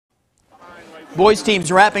Boys teams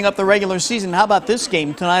wrapping up the regular season. How about this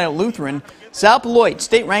game tonight at Lutheran? South Beloit,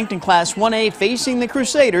 state ranked in Class 1A, facing the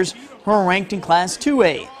Crusaders, who are ranked in Class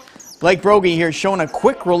 2A. Blake Brogy here showing a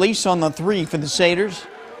quick release on the three for the Satyrs.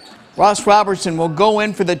 Ross Robertson will go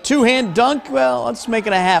in for the two-hand dunk. Well, let's make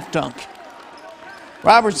it a half dunk.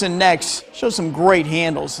 Robertson next shows some great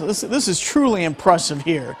handles. This is truly impressive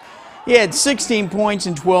here. He had 16 points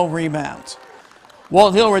and 12 rebounds.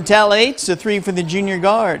 Walt Hill retaliates, a three for the junior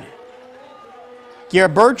guard.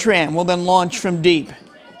 Garrett Bertrand will then launch from deep.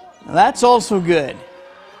 Now that's also good.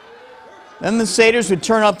 Then the Satyrs would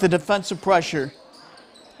turn up the defensive pressure.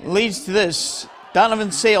 It leads to this.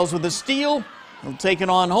 Donovan Sales with a steal. He'll take it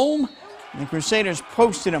on home. And the Crusaders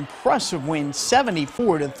post an impressive win,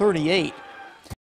 74-38.